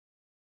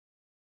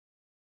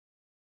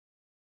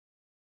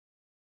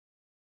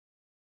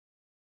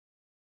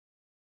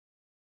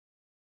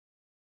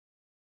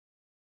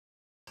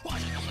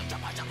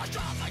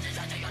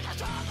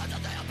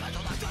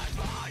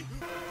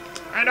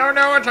I don't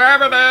know what's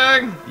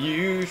happening.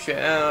 You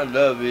shall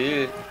love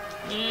it.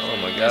 Yes. Oh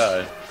my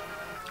god.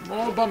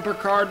 More bumper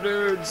car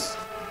dudes.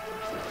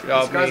 Get These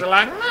off guys me. are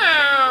like,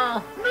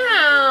 no,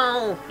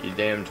 no. You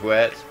damn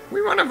twats.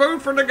 We want to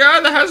vote for the guy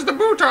that has the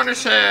boot on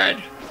his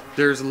head.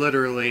 There's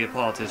literally a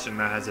politician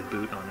that has a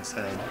boot on his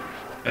head.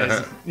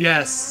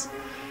 Yes.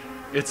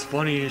 It's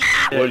funny as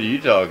shit. What are you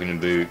talking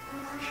about?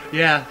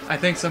 Yeah, I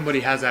think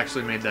somebody has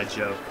actually made that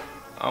joke.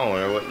 I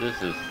wonder what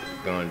this is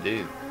going to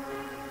do.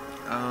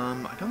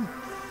 I don't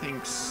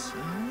think so.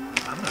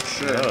 I'm not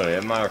sure. No,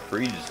 it might have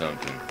freed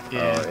something.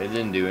 Yeah. Oh, it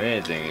didn't do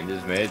anything. It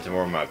just made it to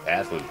where my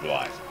path was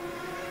blocked.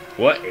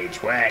 What a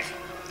twat.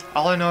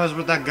 All I know is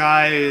with that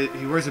guy,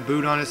 he wears a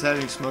boot on his head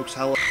and he smokes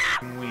hella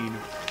weed.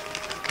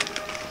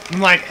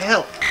 I'm like,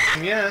 hell,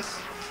 yes.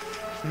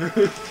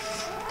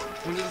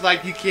 I'm just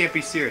like, you can't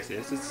be serious.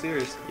 This is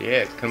serious.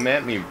 Yeah, come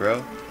at me,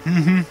 bro.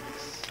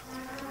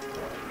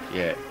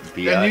 Yeah,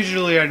 And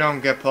usually I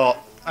don't get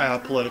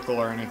political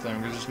or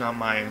anything. It's just not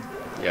my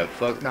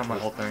fuck. not my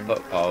whole thing.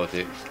 Fuck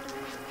politics.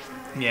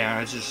 Yeah,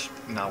 it's just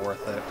not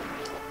worth it.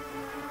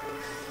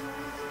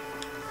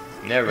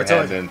 Never It's have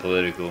always- been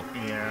political.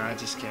 Yeah, I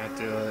just can't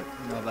do it.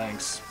 No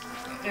thanks.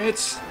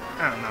 It's,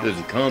 I don't know. There's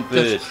a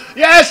compass.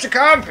 Yes, the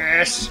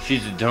compass!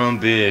 She's a dumb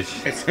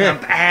bitch. It's the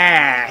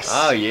compass!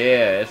 Oh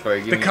yeah, that's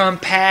right. The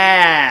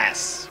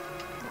compass!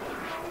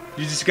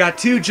 You just got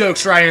two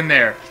jokes right in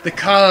there. The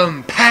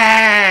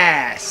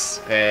compass!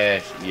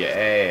 Pass your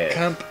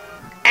ass.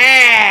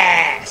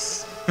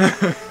 Ass!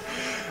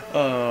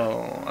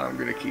 Oh, I'm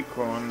gonna keep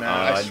quoting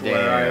that. I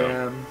swear I damn.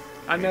 am.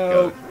 I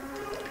know.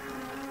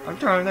 I'm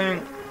trying to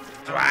think.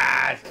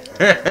 Twat.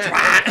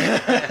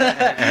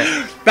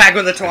 Back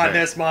with the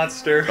twatness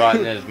monster.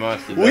 Twatness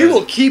monster. We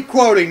will keep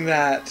quoting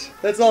that.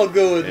 That's all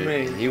good with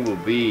me. He will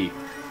be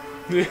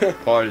Yeah.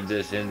 part of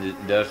this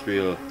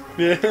industrial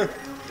Yeah.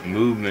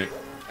 movement.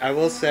 I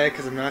will say,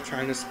 because I'm not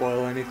trying to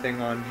spoil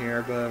anything on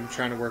here, but I'm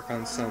trying to work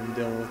on some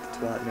dealing with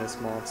the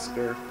twatness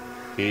monster.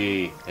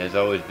 He has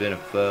always been a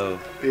foe.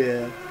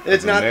 Yeah.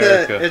 It's not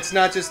America. it's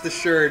not just the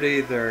shirt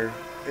either.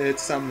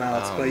 It's something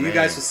else. Oh, but you man.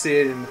 guys will see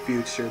it in the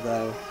future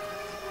though.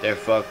 They're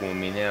fucking with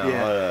me now.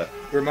 Yeah. Hold up.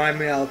 Remind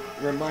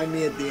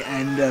me at the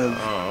end of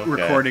Oh, okay.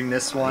 recording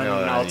this one, know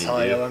what and I I'll need to tell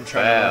do. you I'm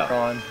trying to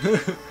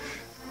work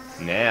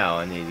on. Now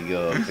I need to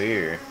go up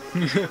here.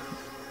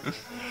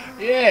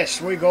 Yes,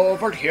 we go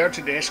over here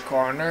to this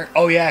corner.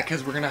 Oh yeah,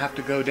 because we're gonna have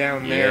to go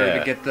down there Yeah.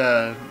 to get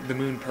the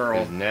moon pearl.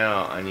 'Cause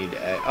now I need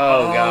to act.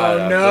 Oh, Oh,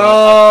 god. I no.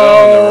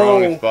 fell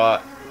in the wrong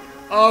spot.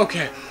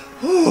 Okay.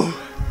 Whew.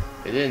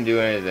 It didn't do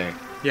anything.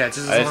 Yeah, just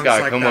as I just long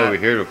gotta as come like that. over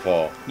here to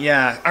fall.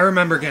 Yeah, I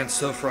remember getting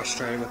so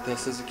frustrated with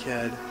this as a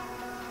kid.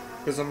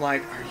 Because I'm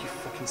like, are you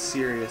fucking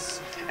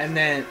serious? And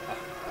then,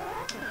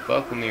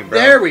 Fuck with me, bro.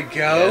 there we Yeah,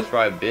 go. that's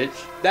right, bitch.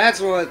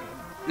 That's what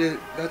those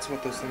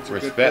things are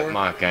good Respect for.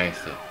 my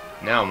gangster.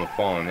 Now I'm gonna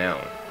fall on that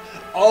one.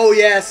 Oh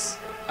yes,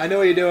 I know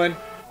what you're doing.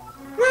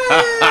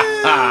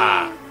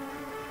 Ha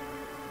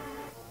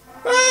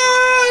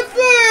Ah,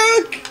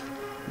 fuck!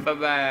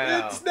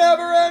 Bye-bye. It's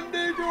never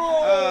ending.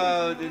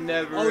 Oh, the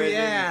never Oh, ending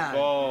yeah.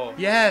 fall.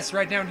 Yes,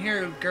 right down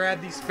here.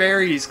 Grab these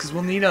fairies, because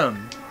we'll need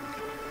them.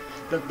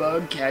 The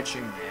bug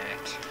catching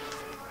net.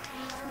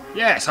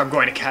 Yes, I'm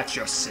going to catch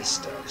your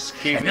sisters.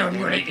 And I'm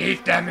going to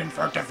eat them in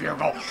front of your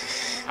goal.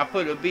 I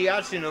put a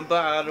biatch in a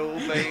bottle,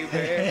 baby.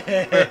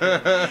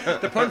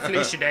 The put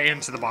Felicia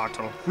into the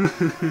bottle.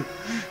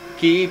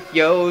 Keep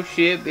your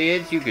shit,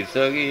 bitch. You can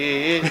suck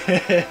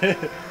it.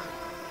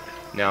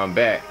 Now I'm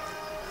back.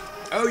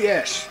 Oh,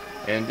 yes.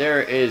 And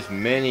there is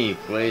many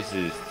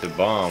places to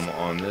bomb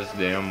on this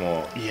damn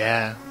wall.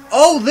 Yeah.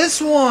 Oh,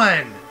 this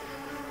one!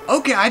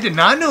 Okay, I did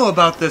not know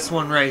about this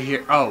one right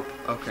here. Oh,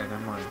 okay, never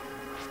mind.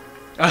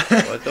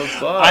 What the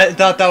fuck? I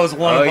thought that was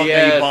one of them yeah,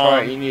 that you that's right.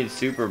 bombed. You need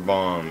super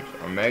bombs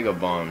or mega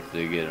bombs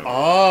to get them.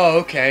 Oh,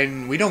 okay.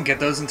 And we don't get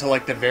those until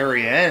like the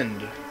very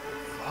end.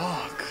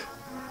 Fuck.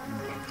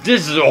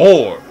 This is a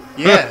whore.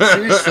 Yeah,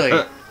 seriously.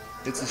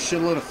 It's a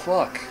shitload of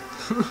fuck.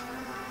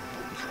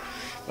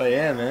 But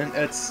yeah, man,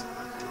 I'm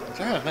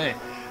trying to think.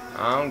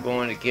 I'm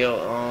going to kill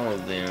all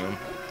of them.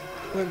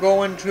 We're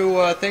going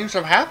to things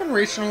that have happened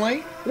recently.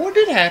 What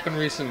did happen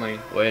recently?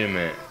 Wait a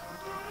minute.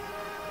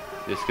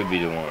 This could be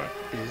the one.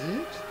 Is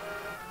it?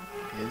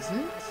 Is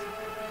it?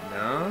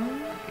 No?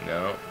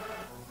 No.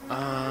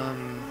 I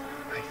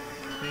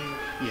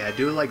think... Yeah,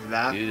 do it like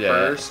that, Do that.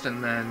 first,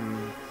 and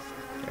then...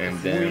 And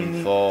If then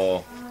we-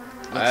 fall.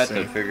 I have Let's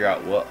to see. figure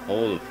out what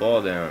hole to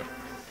fall down.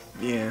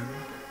 Yeah.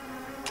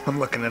 I'm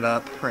looking it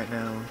up right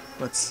now.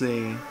 Let's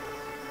see.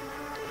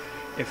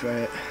 If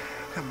I...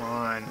 Come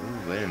on.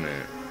 Ooh, wait a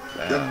minute.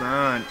 Come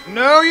on.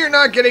 No, you're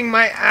not getting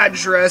my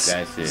address,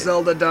 That's it.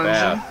 Zelda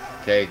Dungeon. Wow.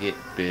 Take it,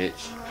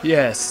 bitch.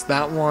 Yes,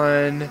 that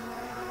one.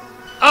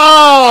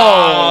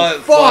 Oh,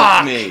 it fuck!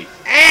 fucked me.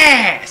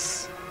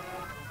 Ass!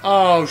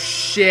 Oh,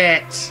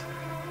 shit.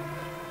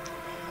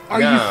 Are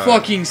No. you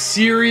fucking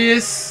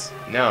serious?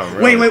 No, I'm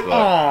really Wait. fucked.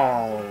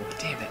 Oh,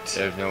 damn it.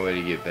 There's no way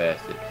to get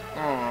past it.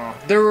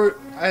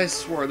 I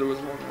swore there was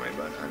one way,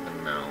 but I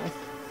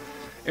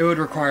It would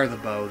require the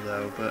bow,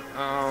 though, but...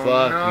 Oh,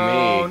 Fuck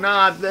no, me.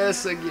 not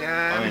this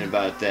again. I mean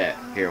about that.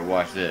 Here,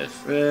 watch this.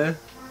 Yeah,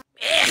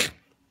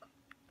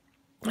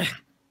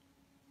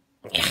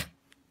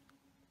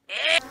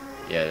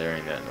 there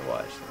ain't nothing to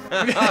watch.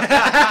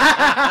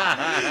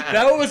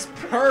 That was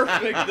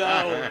perfect,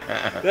 though.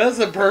 That was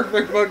a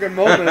perfect fucking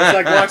moment. It's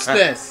like, watch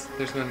this.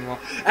 There's nothing wrong.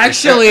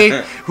 Actually,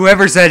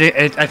 whoever's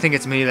editing, I think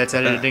it's me that's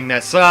editing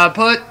this.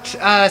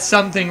 Put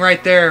something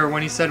right there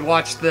when he said,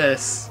 watch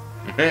this.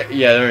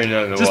 Yeah, there ain't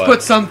nothing to watch. Just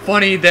put some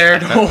funny there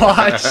to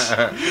watch.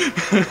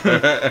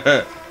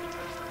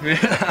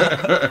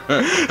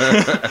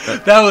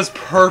 That was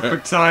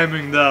perfect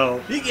timing,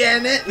 though. You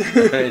getting it?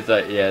 It's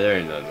like, yeah, there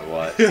ain't nothing to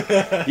watch.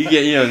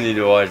 You don't need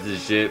to watch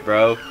this shit,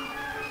 bro.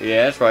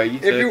 Yeah, that's right. You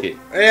took it.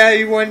 Yeah,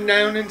 you went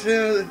down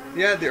into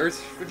the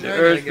Earth's vagina. The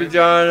Earth's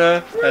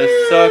vagina has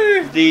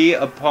sucked thee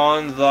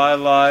upon thy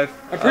life.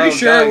 I'm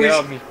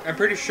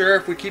pretty sure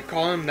if we keep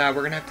calling him that,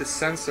 we're gonna have to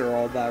censor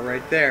all that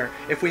right there.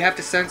 If we have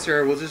to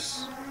censor, we'll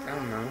just, I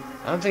don't know.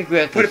 I don't think we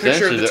have Put to a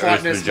picture censor of the the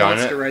Earth's twatness vagina.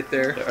 monster right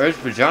there. The Earth's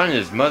vagina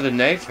is Mother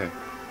Nature.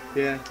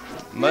 Yeah.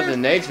 Mother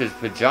Nature's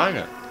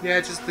vagina. Yeah,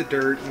 it's just the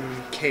dirt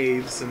and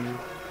caves and...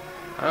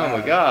 Oh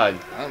my god.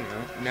 I don't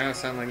know. Now I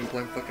sound like I'm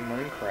playing fucking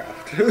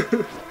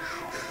Minecraft.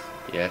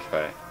 Yeah, that's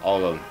right.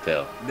 All of them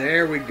fell.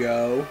 There we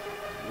go.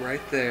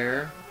 Right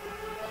there.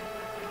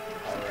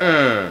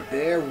 Right.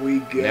 There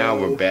we go. Now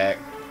we're back.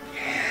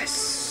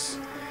 Yes.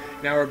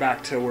 Now we're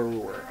back to where we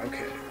were.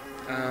 Okay.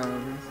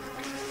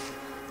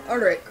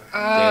 Alright.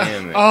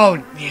 Damn it.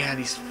 Oh, yeah,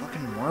 these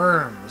fucking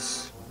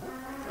worms.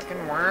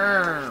 Fucking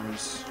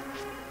worms.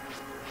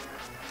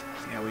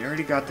 Yeah, we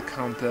already got the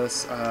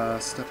compass.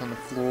 Step on the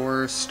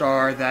floor.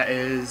 Star that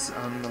is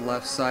on the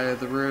left side of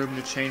the room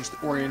to change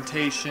the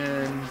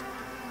orientation.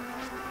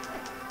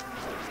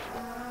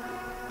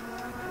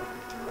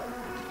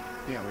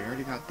 Yeah, we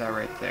already got that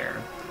right there.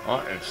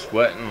 I am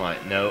sweating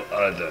like no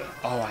other.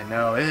 Oh, I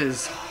know. It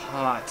is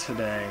hot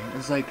today.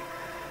 It's like,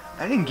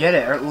 I didn't get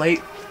it.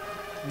 Late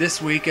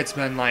this week, it's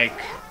been like,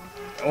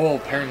 oh,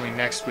 apparently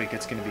next week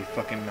it's going to be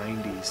fucking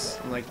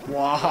 90s. I'm like,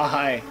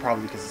 why?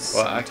 Probably because it's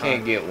Well, I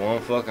can't get one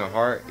fucking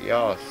heart.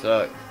 Y'all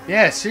suck.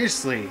 Yeah,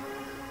 seriously.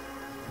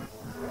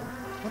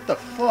 What the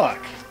fuck?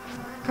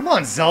 Come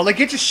on, Zelda,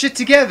 get your shit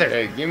together.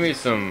 Hey, give me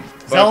some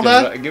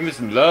Zelda? give me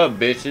some love,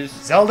 bitches.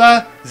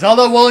 Zelda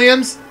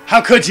Williams,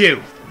 how could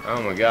you?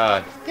 Oh my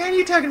god. Dad, are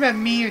you talking about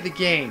me or the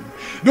game?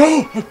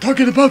 No, I'm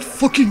talking about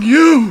fucking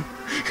you.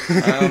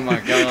 Oh my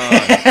god.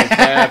 What's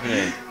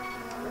happening?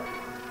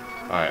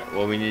 Alright,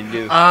 what we need to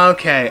do?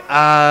 Okay,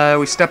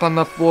 we step on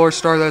the floor,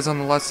 star that's on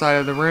the left side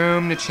of the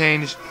room to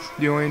change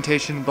the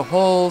orientation of the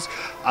holes.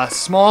 A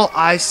small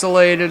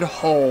isolated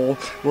hole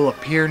will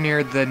appear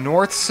near the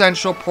north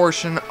central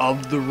portion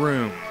of the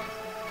room.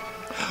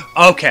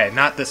 Okay,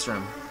 not this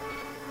room.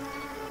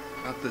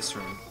 Not this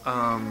room.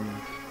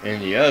 In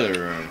the other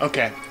room.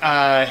 Okay,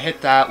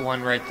 hit that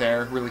one right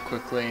there really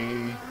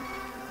quickly.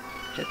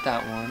 Hit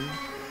that one.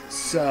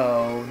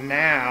 So,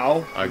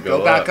 now,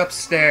 go back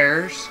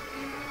upstairs.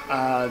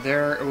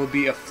 There will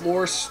be a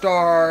floor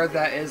star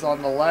that is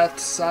on the left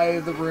side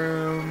of the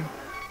room.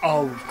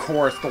 Oh, of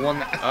course, the one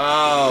that...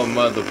 Oh,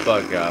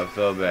 motherfucker, I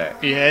fell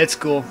back. Yeah, it's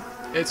cool.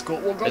 It's cool.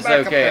 We'll go It's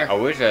back okay. up there. I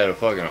wish I had a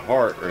fucking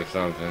heart or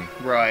something.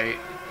 Right.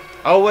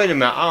 Oh, wait a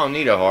minute. I don't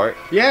need a heart.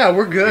 Yeah,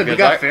 we're good. We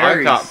got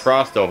fairies. I caught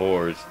prosto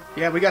whores.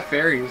 Yeah, we got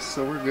fairies,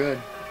 so we're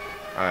good.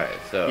 Alright,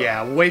 so...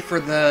 Yeah, wait for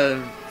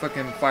the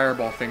fucking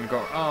fireball thing to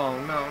go. Oh,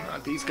 no,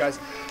 not these guys.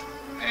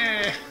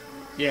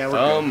 Yeah, we're good.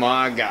 Oh,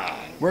 my God.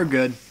 We're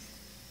good.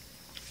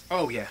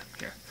 Oh, yeah,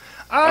 here.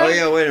 Oh,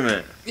 yeah, wait a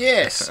minute.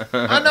 Yes,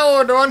 I know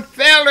what we're doing.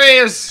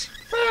 Fairies!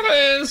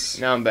 Fairies!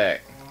 Now I'm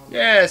back.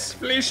 Yes,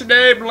 Felicia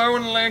Day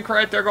blowing the link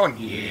right there going,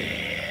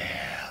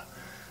 yeah,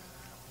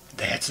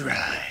 that's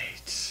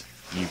right.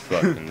 You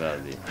fucking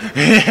love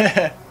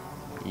it.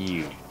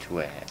 You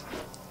twat.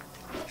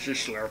 She's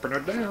slurping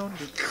it down.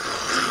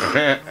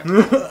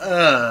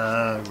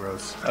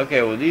 Gross.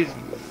 Okay, well, these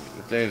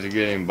things are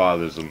getting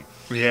bothersome.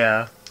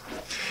 Yeah.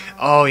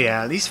 Oh,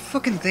 yeah, these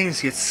fucking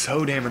things get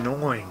so damn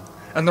annoying.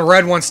 And the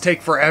red ones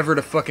take forever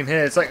to fucking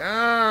hit. It's like,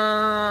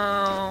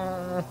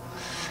 oh,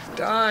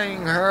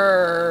 dying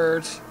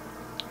hurts.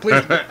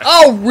 Please.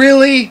 Oh,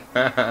 really?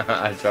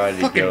 I tried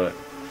to kill it.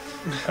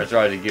 I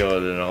tried to kill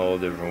it in a whole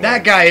different way.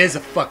 That guy is a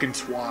fucking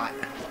twat.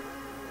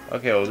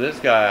 Okay, well, this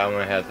guy I'm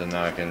gonna have to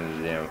knock into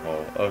the damn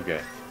hole.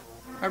 Okay.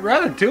 I'd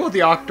rather deal with the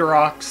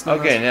Octoroks than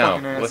Okay, those now,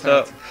 fucking what's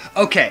assets. up?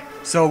 Okay,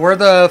 so we're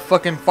the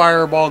fucking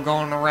fireball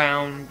going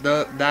around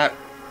that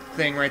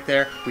thing right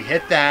there. We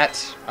hit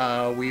that.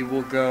 We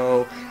will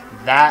go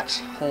that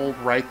hole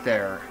right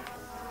there.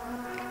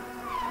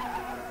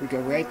 We go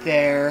right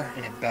there,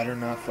 and it better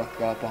not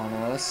fuck up on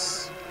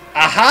us.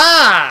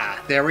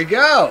 Aha! There we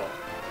go.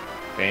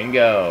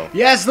 Bingo.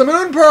 Yes, the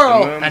moon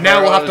pearl. The moon and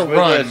now we'll have to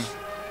pearl is with run. us.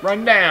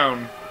 Run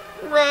down.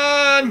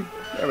 Run.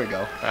 There we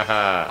go.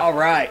 Haha. All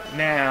right,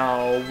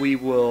 now we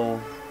will.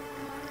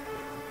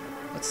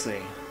 Let's see.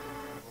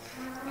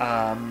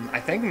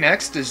 I think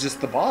next is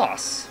just the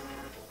boss.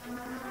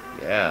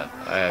 Yeah,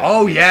 Yeah.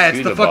 Oh yeah, it's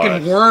to the fucking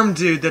boss. worm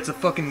dude. That's a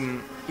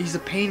fucking. He's a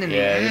pain in the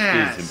ass.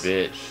 Yeah, this dude's a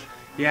bitch.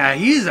 Yeah,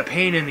 he's a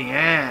pain in the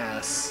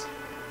ass.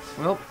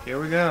 Well, here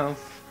we go.